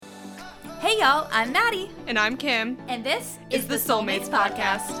Hey y'all, I'm Maddie. And I'm Kim. And this is the Soulmates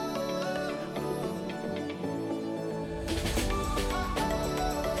Podcast.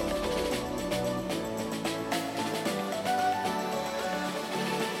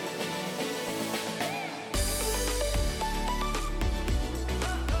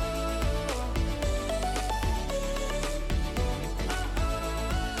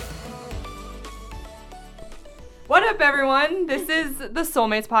 What up, everyone? This is the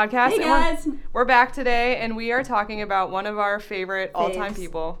Soulmates Podcast. Hey, guys. We're back today, and we are talking about one of our favorite all-time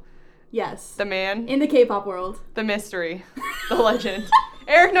people. Yes. The man. In the K-pop world. The mystery. The legend.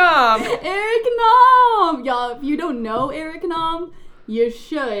 Eric Nam. Eric Nam! Y'all, if you don't know Eric Nam, you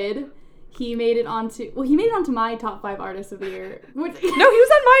should. He made it onto my top 5 artists of the year. No, he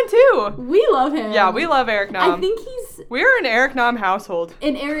was on mine too. We love him. Yeah, we love Eric Nam. I think we're an Eric Nam household.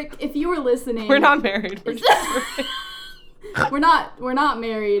 And Eric, if you were listening, we're not married. We're not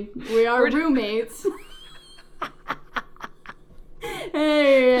married. We are roommates.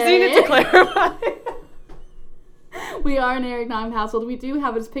 Hey. Just needed to clarify. We are an Eric Nam household. We do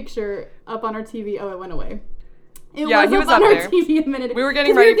have his picture up on our TV. Oh, it went away. He was up on there. Our TV a minute. We were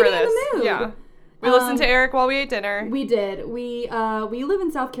getting ready for this. In the mood. Yeah. We listened to Eric while we ate dinner. We did. We live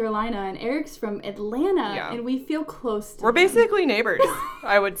in South Carolina, and Eric's from Atlanta, and we feel close to him. Basically neighbors,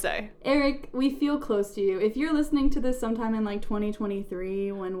 I would say. Eric, we feel close to you. If you're listening to this sometime in like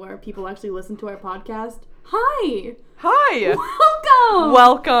 2023, where people actually listen to our podcast, hi!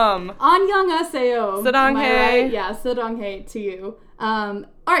 Welcome! Annyeonghaseyo. Saranghae. Right? Yeah, saranghae to you.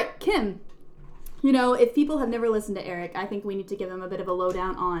 Alright, Kim. You know, if people have never listened to Eric, I think we need to give them a bit of a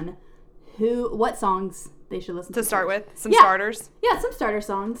lowdown on what songs they should listen to. To start with? Some starters? Yeah, some starter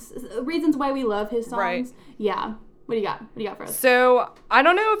songs. Reasons why we love his songs. Right. Yeah. What do you got? What do you got for us? So, I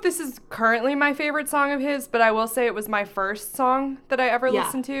don't know if this is currently my favorite song of his, but I will say it was my first song that I ever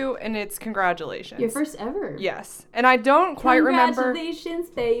listened to, and it's Congratulations. Your first ever? Yes. And I don't quite remember. Congratulations,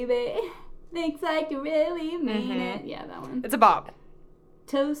 baby. Thanks like you really mean it. Yeah, that one. It's a bop.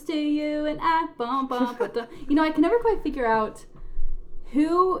 Toast to you and I bum bum. You know, I can never quite figure out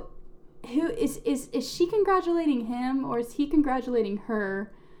who is she congratulating him, or is he congratulating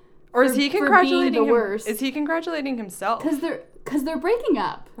her? Or is he congratulating the worst? Is he congratulating himself? Because they're breaking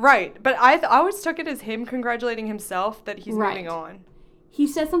up. Right, but I always took it as him congratulating himself that he's moving on. He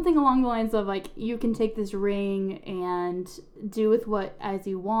said something along the lines of like, you can take this ring and do with what as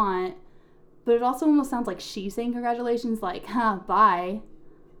you want, but it also almost sounds like she's saying congratulations, like, bye.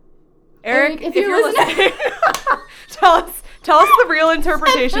 Eric, if you're listening, tell us the real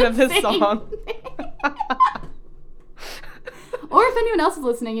interpretation of this song. Or if anyone else is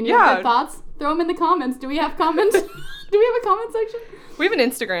listening and you have good thoughts, throw them in the comments. Do we have comments? Do we have a comment section? We have an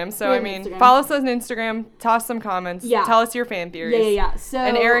Instagram, so follow us on Instagram, toss some comments, tell us your fan theories. Yeah. So,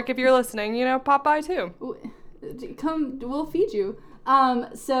 and Eric, if you're listening, pop by too. Come, we'll feed you.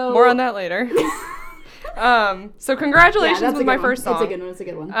 So more on that later. So Congratulations was my first song. It's a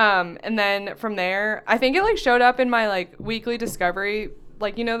good one. And then from there, I think it showed up in my weekly discovery,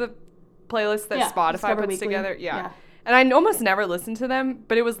 the playlist that Spotify puts together. Yeah. And I almost never listened to them,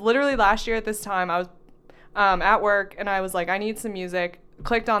 but it was literally last year at this time. I was at work, and I was like, I need some music.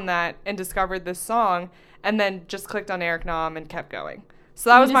 Clicked on that and discovered this song, and then just clicked on Eric Nam and kept going. So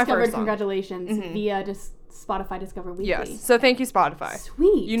that was my first song. Congratulations via just Spotify Discover Weekly. Yes. So thank you, Spotify.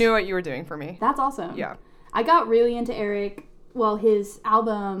 Sweet. You knew what you were doing for me. That's awesome. Yeah. I got really into Eric. Well, his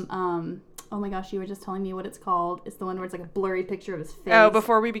album, oh my gosh, you were just telling me what it's called. It's the one where it's like a blurry picture of his face. Oh,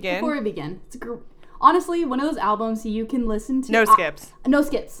 Before We Begin? Before We Begin. It's honestly one of those albums you can listen to. No skips. No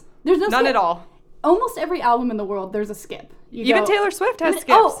skips. There's no None at all. Almost every album in the world, there's a skip. Even Taylor Swift has skips.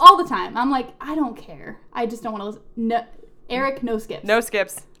 Oh, all the time. I'm like, I don't care. I just don't want to listen. No, Eric, no skips. No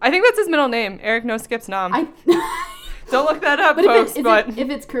skips. I think that's his middle name. Eric No Skips Nam. Don't look that up, folks. If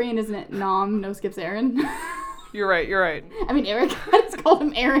it's Korean, isn't it Nam, no skips Aaron? You're right. I mean, Eric. I just called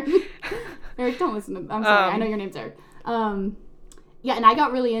him Aaron. Eric, don't listen to. I'm sorry. I know your name's Eric. Yeah, and I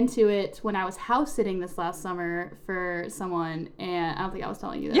got really into it when I was house sitting this last summer for someone, and I don't think I was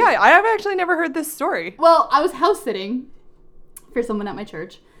telling you this. Yeah, I have actually never heard this story. Well, I was house sitting for someone at my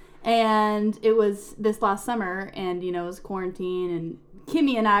church, and it was this last summer, and it was quarantine, and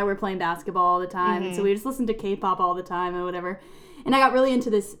Kimmy and I were playing basketball all the time, and so we just listened to K-pop all the time and whatever. And I got really into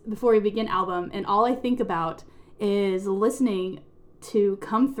this Before We Begin album, and all I think about is listening to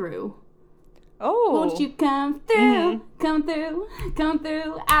Come Through. Oh. Won't you come through, come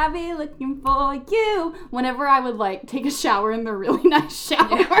through, I'll be looking for you. Whenever I would take a shower in the really nice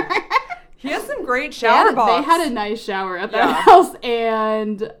shower. Yeah. He has some great shower box. They had a nice shower at that house,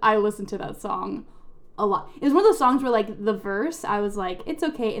 and I listened to that song a lot. It was one of those songs where, like, the verse, I was like, it's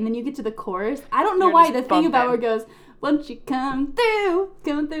okay. And then you get to the chorus. I don't know why. The thing about where it goes, won't you come through.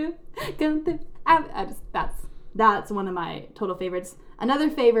 That's one of my total favorites. Another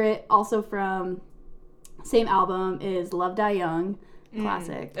favorite, also from same album, is Love Die Young.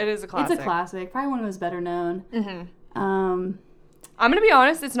 Classic. It is a classic. It's a classic. Probably one of his better known. I'm going to be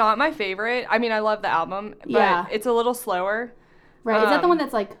honest, it's not my favorite. I mean, I love the album, but it's a little slower. Right. Is that the one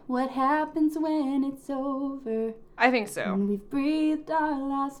that's like, what happens when it's over? I think so. When we've breathed our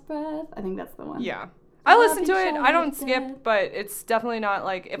last breath. I think that's the one. Yeah. I listen to it. I don't skip, but it's definitely not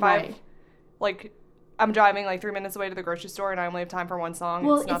like if I'm driving like 3 minutes away to the grocery store and I only have time for one song.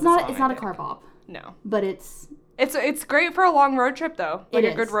 Well, it's not a car pop. No. But it's great for a long road trip though. Like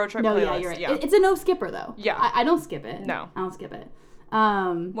a good road trip playlist. Yeah, you're right. Yeah. It's a no skipper though. Yeah. I don't skip it. No. I don't skip it.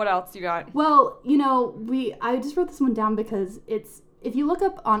 What else you got? Well, I just wrote this one down because if you look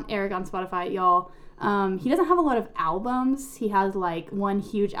up on Eric on Spotify, y'all, he doesn't have a lot of albums. He has like one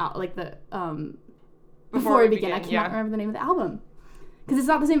huge Before We Begin. I cannot remember the name of the album because it's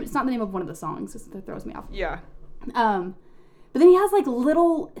not the same. It's not the name of one of the songs. That throws me off. Yeah. But then he has like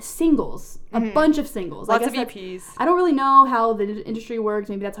little singles, a bunch of singles. Lots of EPs. I don't really know how the industry works.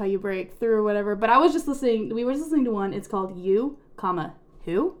 Maybe that's how you break through or whatever. But we were just listening to one. It's called You,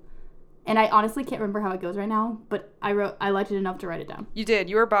 Who? And I honestly can't remember how it goes right now, but I liked it enough to write it down. You did.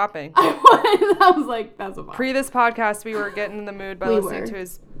 You were bopping. I was like, that's a bop. Pre this podcast, we were getting in the mood by listening to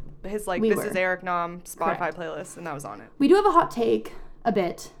his This is Eric Nam Spotify playlist, and that was on it. We do have a hot take a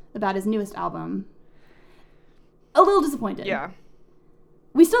bit about his newest album. A little disappointed. Yeah.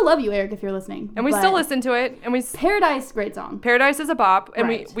 We still love you, Eric, if you're listening. And we still listen to it. And Paradise, great song. Paradise is a bop. And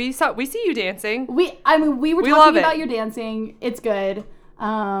we see you dancing. We were talking about your dancing. It's good.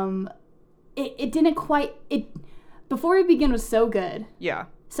 It didn't quite... Before We Begin was so good. Yeah.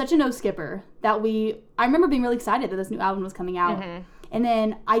 Such a no skipper that I remember being really excited that this new album was coming out. Mm-hmm. And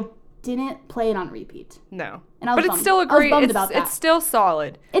then I didn't play it on repeat. No. And I was But it's still a great... It's still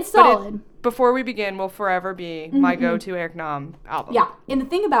solid. It's solid. Before We Begin will forever be my go-to Eric Nam album. Yeah. And the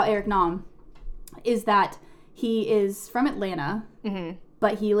thing about Eric Nam is that he is from Atlanta,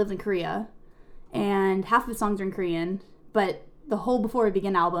 but he lives in Korea. And half of the songs are in Korean, but the whole Before We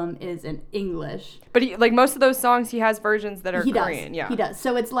Begin album is in English. But most of those songs, he has versions that are Korean. Yeah, he does.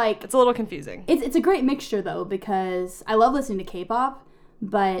 So it's like... It's a little confusing. It's a great mixture, though, because I love listening to K-pop,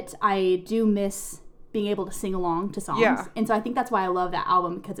 but I do miss being able to sing along to songs. Yeah. And so I think that's why I love that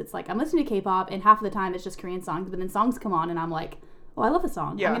album, because it's like I'm listening to K-pop and half of the time it's just Korean songs, but then songs come on and I'm like, oh, I love a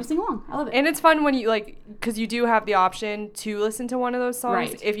song. Yeah. I'm going to sing along. I love it. And it's fun when you because you do have the option to listen to one of those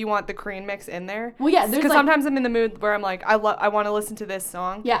songs if you want the Korean mix in there. Well, yeah. Because sometimes I'm in the mood where I'm like, I want to listen to this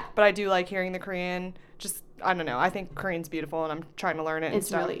song. Yeah. But I do like hearing the Korean. Just, I don't know. I think Korean's beautiful and I'm trying to learn it and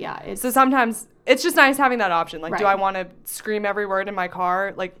stuff. Really, yeah. So sometimes it's just nice having that option. Like, do I want to scream every word in my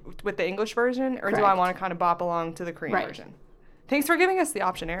car, like with the English version, or do I want to kind of bop along to the Korean version? Thanks for giving us the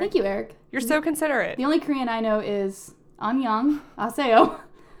option, Eric. Thank you, Eric. You're so considerate. The only Korean I know is 안녕, 아세요.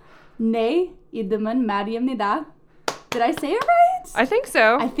 네, 이름은 마리입니다. Did I say it right? I think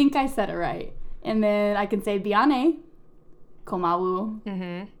so. I think I said it right. And then I can say 미안해, 고마워.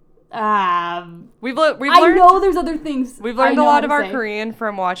 We've learned. I know there's other things. We've learned a lot of our Korean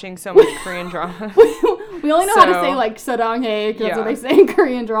from watching so much Korean drama. we only know how to say like saranghae, because that's what they say in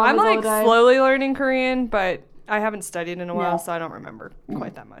Korean dramas. I'm like slowly learning Korean, but I haven't studied in a while, so I don't remember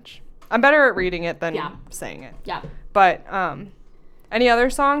quite that much. I'm better at reading it than saying it. Yeah. But any other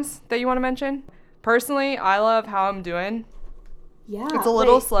songs that you want to mention? Personally, I love How I'm Doing. Yeah. It's a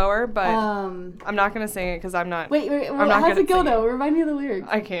little slower, but I'm not going to sing it because I'm not. Wait, how's it go though? Remind me of the lyrics.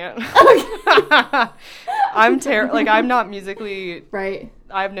 I can't. I'm not musically. Right.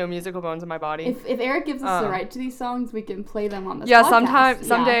 I have no musical bones in my body. If Eric gives us the right to these songs, we can play them on this podcast.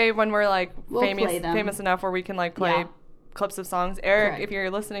 Someday when we're like famous enough where we can like play clips of songs. Eric, if you're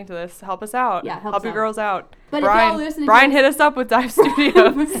listening to this, help us out. Yeah, help your girls out. But Brian, if y'all listening Brian hit us up with Dive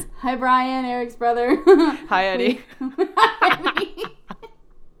Studios. Hi, Brian, Eric's brother. Hi, Eddie.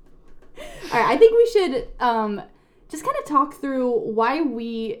 All right, I think we should just kind of talk through why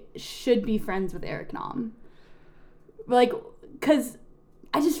we should be friends with Eric Nam. Like, because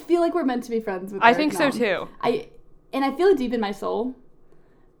I just feel like we're meant to be friends with Eric Nam. I think so, too. I feel it deep in my soul,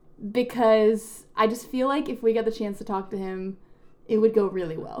 because I just feel like if we got the chance to talk to him, it would go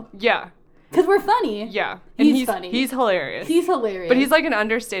really well. Yeah. Because we're funny. Yeah. And he's funny. He's hilarious. He's hilarious. But he's like an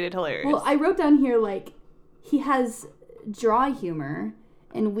understated hilarious. Well, I wrote down here, like, he has dry humor,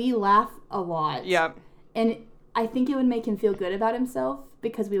 and we laugh a lot. Yeah. And I think it would make him feel good about himself,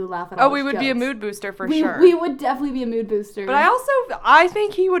 because we would laugh at all his we would jokes. Be a mood booster for sure. We would definitely be a mood booster. But I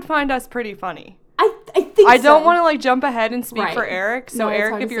think he would find us pretty funny. I think I don't want to like jump ahead and speak for Eric. So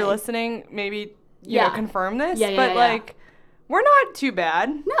Eric, if you're listening, maybe you know, confirm this. But like, we're not too bad.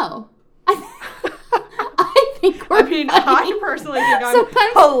 No. I think we're funny. I personally think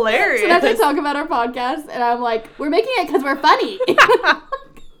I'm hilarious. Sometimes I talk about our podcast, and I'm like, we're making it because we're funny.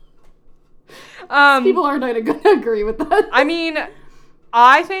 People aren't going to agree with that. I mean,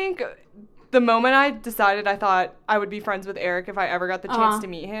 I think the moment I decided I thought I would be friends with Eric if I ever got the chance to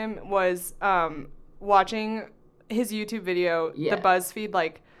meet him was watching his YouTube video, the BuzzFeed,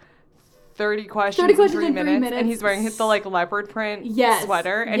 like, 30 questions in 3 minutes, and he's wearing the like leopard print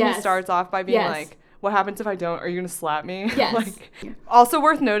sweater, and he starts off by being like, what happens if I don't? Are you going to slap me? Yes. Like, also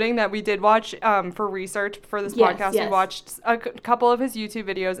worth noting that we did watch, for research for this podcast, we watched a couple of his YouTube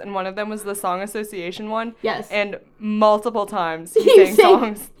videos, and one of them was the Song Association one. Yes. And multiple times he sang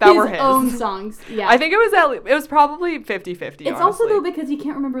songs that were his. own songs. Yeah. I think it was probably 50-50, It's also, though, because he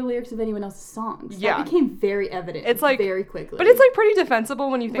can't remember lyrics of anyone else's songs. That became very evident. It's like, very quickly. But it's like pretty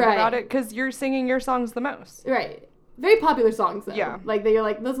defensible when you think about it, because you're singing your songs the most. Right. Very popular songs, though. Yeah. Like, you're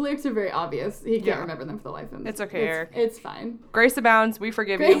like, those lyrics are very obvious. He can't remember them for the life of him. It's okay, Eric. It's fine. Grace abounds. We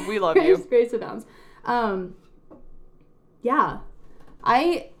forgive you. We love you. Grace abounds. Yeah.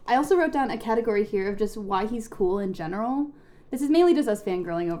 I also wrote down a category here of just why he's cool in general. This is mainly just us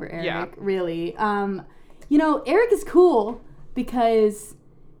fangirling over Eric, really. You know, Eric is cool because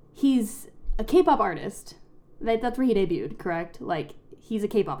he's a K-pop artist. That's where he debuted, correct? Like, he's a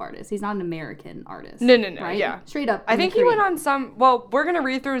K-pop artist. He's not an American artist. No, right? Yeah. Straight up. I think he went on some. Well, we're gonna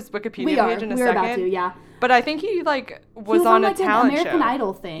read through his Wikipedia page in a second. We're about to, yeah. But I think he was on a talent show. American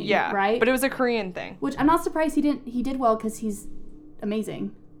Idol thing. Yeah. Right. But it was a Korean thing. Which I'm not surprised he didn't. He did well because he's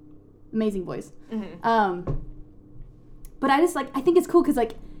amazing, amazing voice. Mm-hmm. But I think it's cool because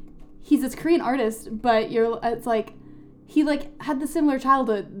like he's this Korean artist, but it's like he like had the similar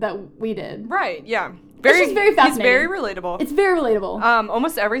childhood that we did. Right. Yeah. It's just very fascinating. He's very relatable. It's very relatable.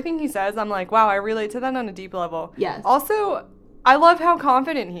 Almost everything he says, I'm like, wow, I relate to that on a deep level. Yes. Also, I love how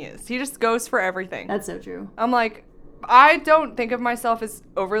confident he is. He just goes for everything. That's so true. I'm like, I don't think of myself as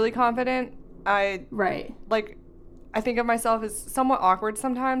overly confident. I think of myself as somewhat awkward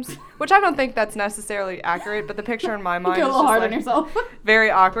sometimes, which I don't think that's necessarily accurate, but the picture in my mind is just hard like on yourself. very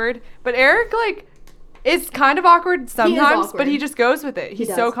awkward. But Eric, like, it's kind of awkward sometimes, but he just goes with it. He's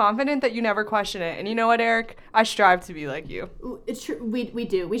so confident that you never question it. And you know what, Eric? I strive to be like you. It's true. We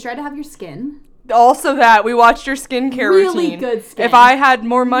do. We try to have your skin. Also that, we watched your skincare routine. Really good skin. If I had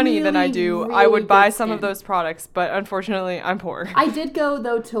more money than I do, I would buy some of those products. But unfortunately, I'm poor. I did go,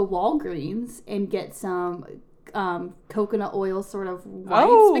 though, to Walgreens and get some coconut oil sort of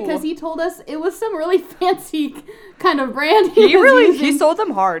wipes because he told us it was some really fancy kind of brand he sold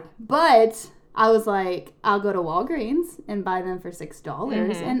them hard. But I was like, I'll go to Walgreens and buy them for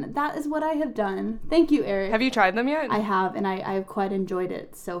 $6, and that is what I have done. Thank you, Eric. Have you tried them yet? I have, and I've quite enjoyed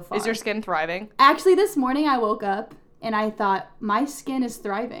it so far. Is your skin thriving? Actually, this morning I woke up and I thought, my skin is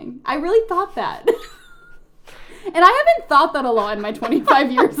thriving. I really thought that. And I haven't thought that a lot in my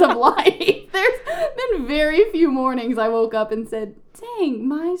 25 years of life. There's been very few mornings I woke up and said, dang,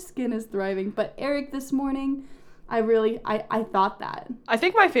 my skin is thriving. But Eric, this morning, I thought that. I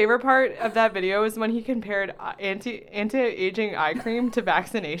think my favorite part of that video is when he compared anti-aging eye cream to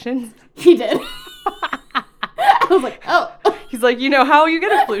vaccinations. He did. I was like, oh. He's like, you know how you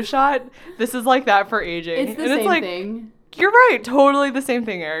get a flu shot? This is like that for aging. It's the same thing. You're right. Totally the same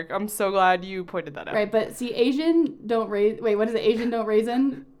thing, Eric. I'm so glad you pointed that out. Right, but see, Asian don't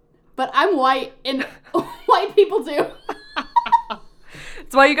raisin? But I'm white, and white people do.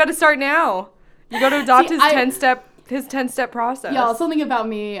 That's why you got to start now. You got to adopt his 10-step process. Y'all, something about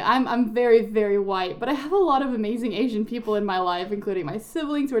me. I'm very, very white, but I have a lot of amazing Asian people in my life, including my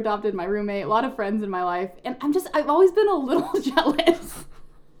siblings who adopted, my roommate, a lot of friends in my life, and I've always been a little jealous.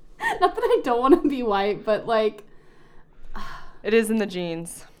 Not that I don't want to be white, but like... It is in the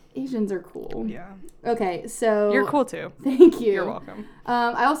genes. Asians are cool. Yeah. Okay, so... You're cool, too. Thank you. You're welcome.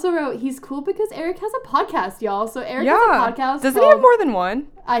 I also wrote, he's cool because Eric has a podcast, y'all. So Eric has a podcast. Doesn't he have more than one?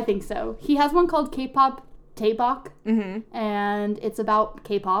 I think so. He has one called K-pop Taebok, and it's about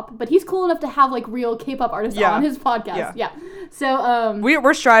K-pop. But he's cool enough to have, like, real K-pop artists on his podcast. Yeah. So,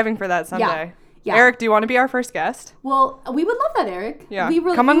 We're striving for that someday. Yeah. Eric, do you want to be our first guest? Well, we would love that, Eric. Yeah.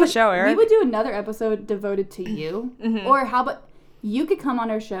 Come on the show, Eric. We would do another episode devoted to you. Or how about... You could come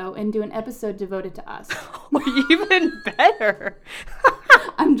on our show and do an episode devoted to us. Even better.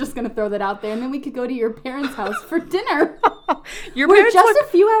 I'm just going to throw that out there. And then we could go to your parents' house for dinner. We're just a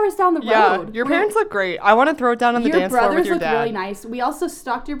few hours down the road. Yeah, your parents look great. I want to throw it down on the dance floor with your dad. Your brothers look really nice. We also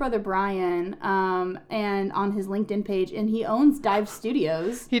stalked your brother Brian and on his LinkedIn page. And he owns Dive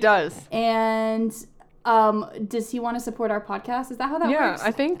Studios. He does. And does he want to support our podcast? Is that how that works? Yeah,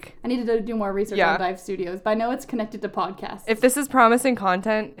 I think. I needed to do more research on Dive Studios, but I know it's connected to podcasts. If this is promising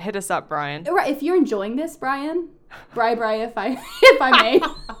content, hit us up, Brian. Right. If you're enjoying this, Brian, Bri, if I may.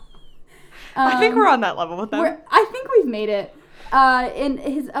 I think we're on that level with them. I think we've made it. And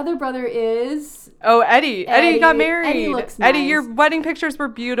his other brother is... Oh, Eddie. Eddie got married. Eddie looks nice. Eddie, your wedding pictures were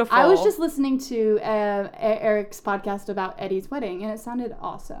beautiful. I was just listening to Eric's podcast about Eddie's wedding, and it sounded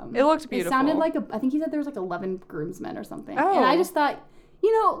awesome. It looked beautiful. It sounded like I think he said there was like 11 groomsmen or something. Oh. And I just thought,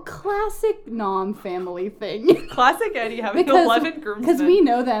 classic Nom family thing. Classic Eddie having 11 groomsmen. Because we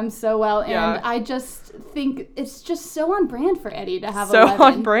know them so well, and yeah. I just think it's just so on brand for Eddie to have so 11.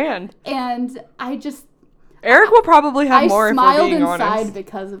 On brand. And I just... Eric will probably have more if we're being honest. I smiled inside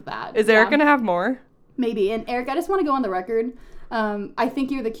because of that. Is Eric going to have more? Maybe. And Eric, I just want to go on the record. I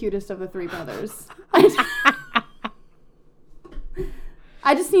think you're the cutest of the three brothers.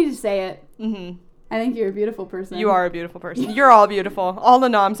 I just need to say it. Mm-hmm. I think you're a beautiful person. You are a beautiful person. You're all beautiful. All the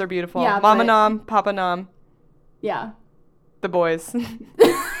Noms are beautiful. Yeah, Mama Nom, Papa Nom. Yeah. The boys.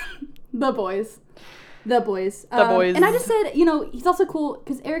 The boys. The boys. The boys. And I just said, he's also cool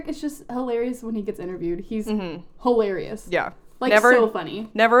because Eric is just hilarious when he gets interviewed. He's hilarious. Yeah. Like, so funny.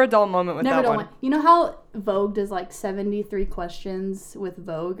 Never a dull moment with that one. You know how Vogue does, 73 questions with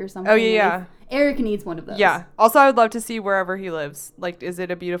Vogue or something? Oh, yeah. Eric needs one of those. Yeah. Also, I would love to see wherever he lives. Is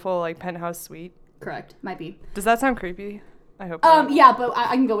it a beautiful, penthouse suite? Correct. Might be. Does that sound creepy? I hope not. Yeah, but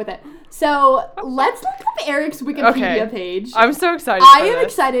I can go with it. So, let's look up Eric's Wikipedia page. I'm so excited I am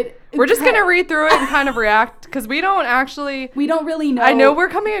excited. We're just going to read through it and kind of react, because we don't really know. I know we're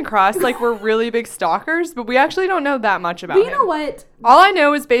coming across we're really big stalkers, but we actually don't know that much about him. But you know what? All I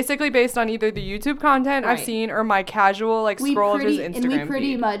know is basically based on either the YouTube content I've seen or my casual, scroll of his Instagram And we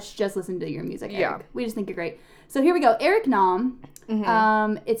pretty feed. much just listen to your music, Eric. Yeah. We just think you're great. So here we go. Eric Nom.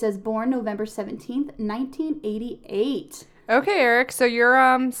 Mm-hmm. It says born November 17th, 1988. Okay, Eric. So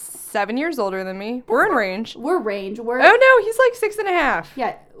you're 7 years older than me. We're in range. We're range. Oh no, he's 6.5.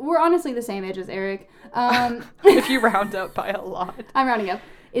 Yeah, we're honestly the same age as Eric. If you round up by a lot. I'm rounding up.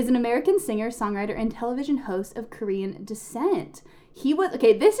 Is an American singer, songwriter, and television host of Korean descent. He was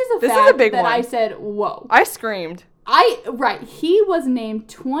this is a fact big that one. I said, whoa. I screamed. He was named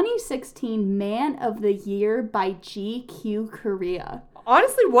 2016 Man of the Year by GQ Korea.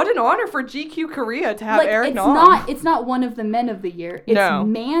 Honestly, what an honor for GQ Korea to have Eric Nom. It's not one of the men of the year. It's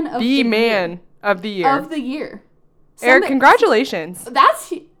man of the year. The man of the year. Of the year. Eric, congratulations.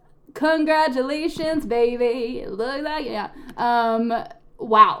 Congratulations, baby. Look like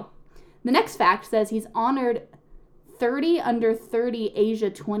wow. The next fact says he's honored 30 under 30 Asia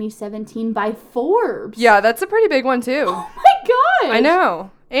 2017 by Forbes. Yeah, that's a pretty big one too. Oh my gosh. I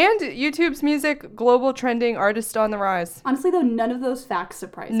know. And YouTube's music global trending artist on the rise. Honestly, though, none of those facts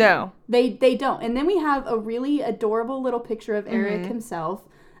surprise me. No. They don't. And then we have a really adorable little picture of Eric himself.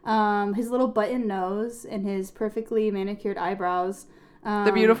 His little button nose and his perfectly manicured eyebrows.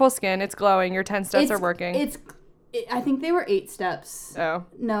 The beautiful skin. It's glowing. Your 10 steps are working. I think they were 8 steps. Oh.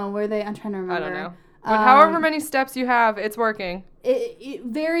 No, were they? I'm trying to remember. I don't know. But however many steps you have, it's working.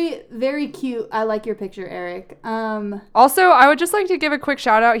 Very, very cute. I like your picture, Eric. Also, I would just like to give a quick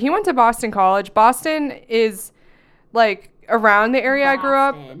shout out. He went to Boston College. Boston is around the area I grew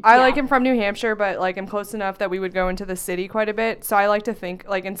up. I am from New Hampshire, but I'm close enough that we would go into the city quite a bit. So I like to think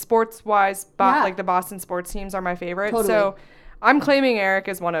in sports wise, the Boston sports teams are my favorite. Totally. So I'm claiming Eric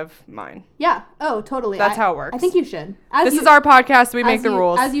as one of mine. Yeah. Oh, totally. That's how it works. I think you should. This is our podcast. We make the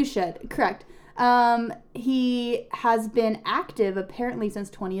rules. As you should. Correct. He has been active apparently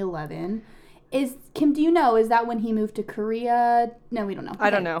since 2011. Kim, do you know, is that when he moved to Korea? No, we don't know. I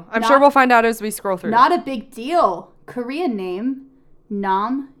don't know. I'm sure we'll find out as we scroll through. Not a big deal. Korean name,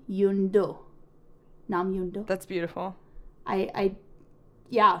 Nam Yoon-do. Nam Yoon-do. That's beautiful. Did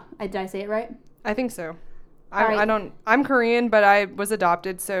I say it right? I think so. I'm Korean, but I was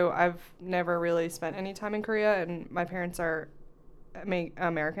adopted, so I've never really spent any time in Korea, and my parents are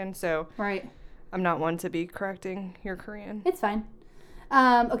American, so right. I'm not one to be correcting your Korean. It's fine.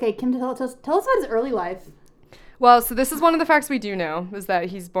 Okay, Kim, tell us about his early life. Well, so this is one of the facts we do know, is that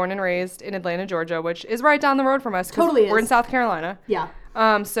he's born and raised in Atlanta, Georgia, which is right down the road from us. Totally is. We're in South Carolina. Yeah.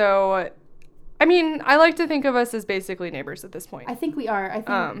 So, I mean, I like to think of us as basically neighbors at this point. I think we are. I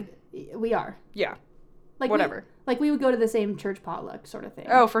think we are. Yeah. Whatever. We would go to the same church potluck sort of thing.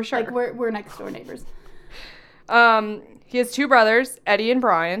 Oh, for sure. We're next door neighbors. He has 2 brothers, Eddie and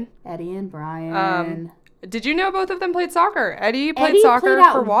Brian. Did you know both of them played soccer? Eddie played soccer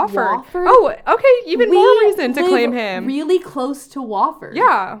for Wofford. Oh, okay. Even more reason to claim him. Really close to Wofford.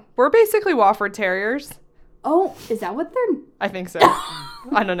 Yeah. We're basically Wofford Terriers. Oh, is that what they're... I think so.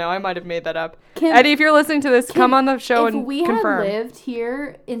 I don't know. I might have made that up. Eddie, if you're listening to this, come on the show and confirm. If we had lived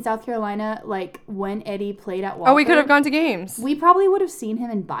here in South Carolina, like when Eddie played at Walker... Oh, we could have gone to games. We probably would have seen him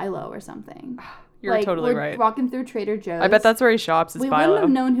in Bilo or something. You're totally right. Walking through Trader Joe's. I bet that's where he shops is Bilo. We wouldn't have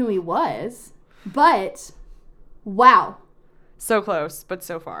known who he was. But, wow. So close, but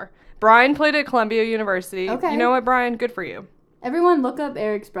so far. Brian played at Columbia University. Okay. You know what, Brian? Good for you. Everyone look up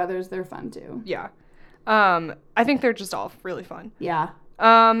Eric's brothers. They're fun, too. Yeah. I think they're just all really fun. Yeah.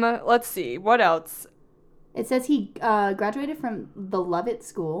 Let's see. What else? It says he graduated from the Lovett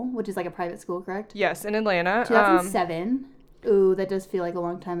School, which is like a private school, correct? Yes, in Atlanta. 2007. Ooh, that does feel like a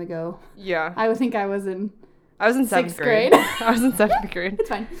long time ago. Yeah. I would think I was in 7th grade. I was in 7th grade. It's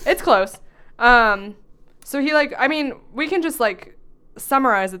fine. It's close. So he we can just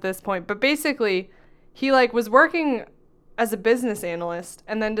summarize at this point, but basically he was working as a business analyst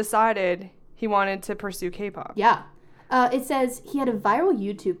and then decided he wanted to pursue K-pop. Yeah. It says he had a viral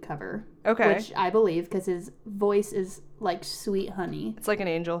YouTube cover. Okay. Which I believe because his voice is like sweet honey. It's like an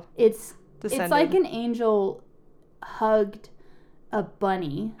angel. It's like an angel hugged a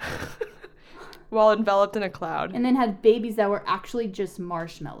bunny. While enveloped in a cloud. And then had babies that were actually just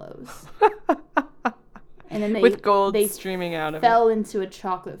marshmallows. And then with gold streaming out of it. Fell into a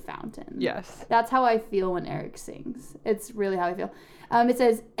chocolate fountain. Yes. That's how I feel when Eric sings. It's really how I feel. It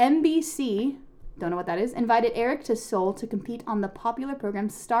says NBC, don't know what that is, invited Eric to Seoul to compete on the popular program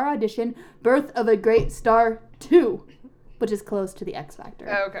Star Audition Birth of a Great Star 2, which is close to the X Factor.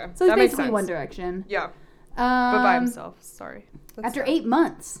 Oh, okay. So it's basically One Direction. Yeah. But by himself. Sorry. After 8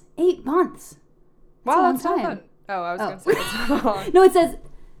 months. 8 months. Wow, that's not that. Oh, I was going to say that's not long. No, it says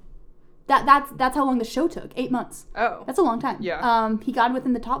that's how long the show took. 8 months. Oh. That's a long time. Yeah. He got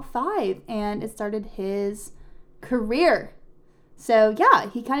within the top 5 and it started his career. So yeah,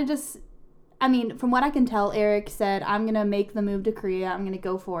 he kind of just, from what I can tell, Eric said, I'm going to make the move to Korea. I'm going to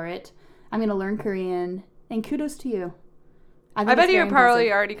go for it. I'm going to learn Korean. And kudos to you. I bet you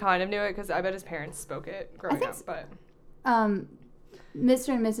probably already kind of knew it because I bet his parents spoke it growing up. But Mr.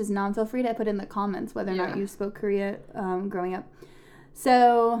 and Mrs. Nam, feel free to put in the comments whether or not you spoke Korea growing up.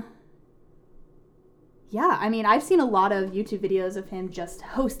 So, yeah, I've seen a lot of YouTube videos of him just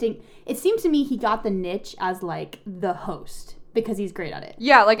hosting. It seems to me he got the niche as, the host because he's great at it.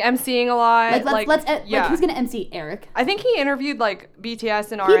 Yeah, emceeing a lot. Who's going to MC Eric? I think he interviewed,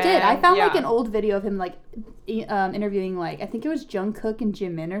 BTS and RM. He did. I found, an old video of him, interviewing, I think it was Jungkook and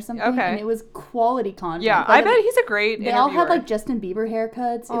Jimin or something. Okay. And it was quality content. Yeah, I bet he's a great interviewer. They all had, Justin Bieber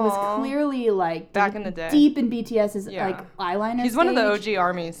haircuts. Aww. It was clearly, back in the day. Deep in BTS's, eyeliner He's stage. one of the OG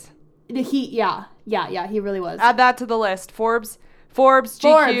armies. He really was. Add that to the list. Forbes,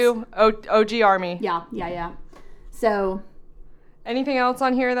 GQ, OG army. Yeah. So... Anything else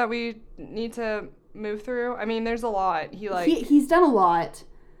on here that we need to move through? There's a lot. He's done a lot.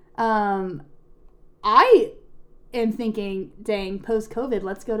 I am thinking, dang, post-COVID,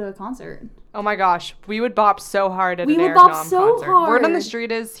 let's go to a concert. Oh my gosh, we would bop so hard at an Eric Nam concert. We would bop so hard. Word on the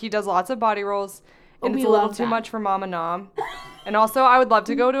street is he does lots of body rolls, and it's a little too much for Mama Nam. And also, I would love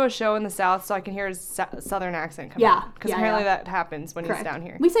to go to a show in the South so I can hear his Southern accent come out. Because apparently that happens when he's down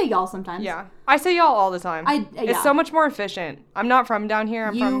here. We say y'all sometimes. Yeah. I say y'all all the time. It's so much more efficient. I'm not from down here.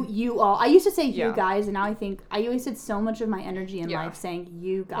 I'm from... You all. I used to say you guys, and now I think I wasted so much of my energy in life saying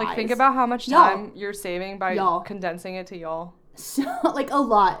you guys. Think about how much time you're saving by condensing it to y'all. So, a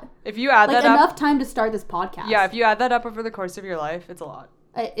lot. If you add that up... enough time to start this podcast. Yeah, if you add that up over the course of your life, it's a lot.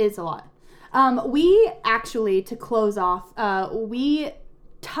 It is a lot. We actually, to close off, we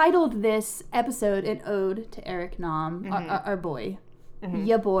titled this episode an ode to Eric Nam, our boy. Mm-hmm.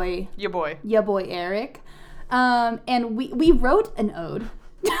 Ya boy Eric. And we wrote an ode.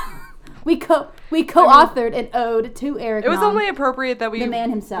 we co-authored an ode to Eric Nam. It was only appropriate that the man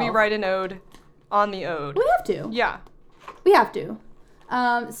himself. We write an ode on the ode. We have to. Yeah. We have to.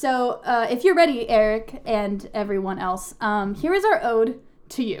 So if you're ready, Eric and everyone else, here is our ode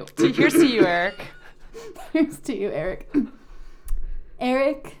to you. Here's to you, Eric. Here's to you, Eric.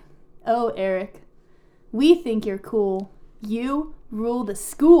 Eric, oh Eric, we think you're cool. You rule the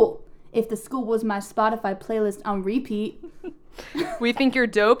school. If the school was my Spotify playlist on repeat. We think you're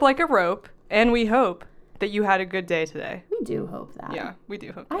dope like a rope, and we hope that you had a good day today. We do hope that. Yeah, we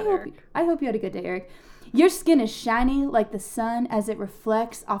do hope that, Eric. I hope you had a good day, Eric. Your skin is shiny like the sun as it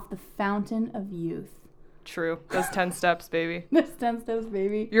reflects off the fountain of youth. True. Those 10 steps, baby. Those 10 steps,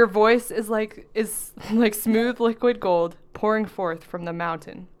 baby. Your voice is like smooth liquid gold pouring forth from the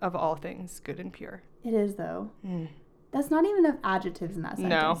mountain of all things good and pure. It is, though. That's not even enough adjectives in that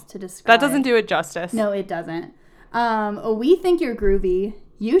sentence to describe. That doesn't do it justice. No, it doesn't. We think you're groovy.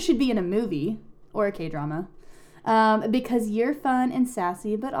 You should be in a movie. or a K-drama. Because you're fun and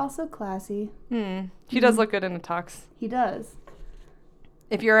sassy, but also classy. He does look good in a tux. He does.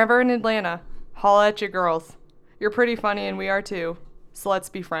 If you're ever in Atlanta, holla at your girls. You're pretty funny and we are too. So let's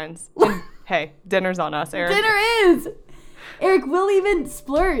be friends. And hey, dinner's on us, Eric. Dinner is! Eric, we'll even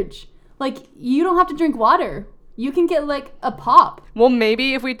splurge. Like, you don't have to drink water. You can get, like, a pop. Well,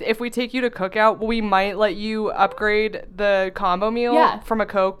 maybe if we take you to Cookout, we might let you upgrade the combo meal from a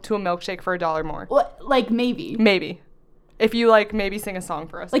Coke to a milkshake for $1 more. Well, like, maybe. Maybe. If you, like, maybe sing a song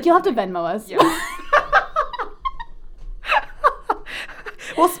for us. Like, you'll have to Venmo us. Yeah.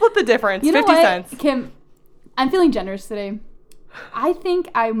 We'll split the difference. You know 50 what, cents. Kim, I'm feeling generous today. I think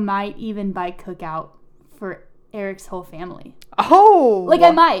I might even buy Cookout for Eric's whole family. Oh. Like,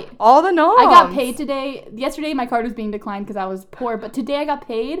 I might. All the noms. I got paid today. Yesterday, my card was being declined because I was poor. But today, I got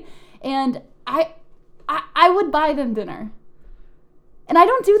paid. And I would buy them dinner. And I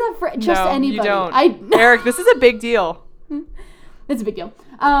don't do that for just anybody. You don't. Eric, this is a big deal. It's a big deal.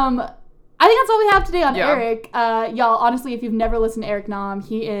 I think that's all we have today on Eric. Y'all, honestly, if you've never listened to Eric Nam,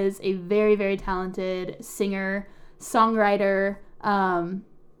 he is a very, very talented singer, songwriter.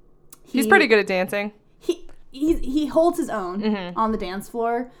 He's pretty good at dancing. He holds his own on the dance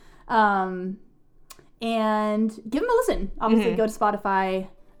floor. And give him a listen. Obviously, go to Spotify,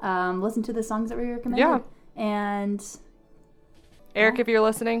 listen to the songs that we recommended. Yeah. And Eric, if you're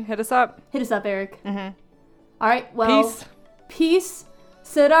listening, hit us up. Hit us up, Eric. All right, well. Peace.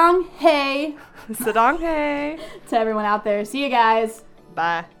 Sarang hey. Sarang hey. To everyone out there. See you guys.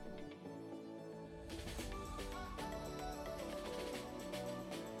 Bye.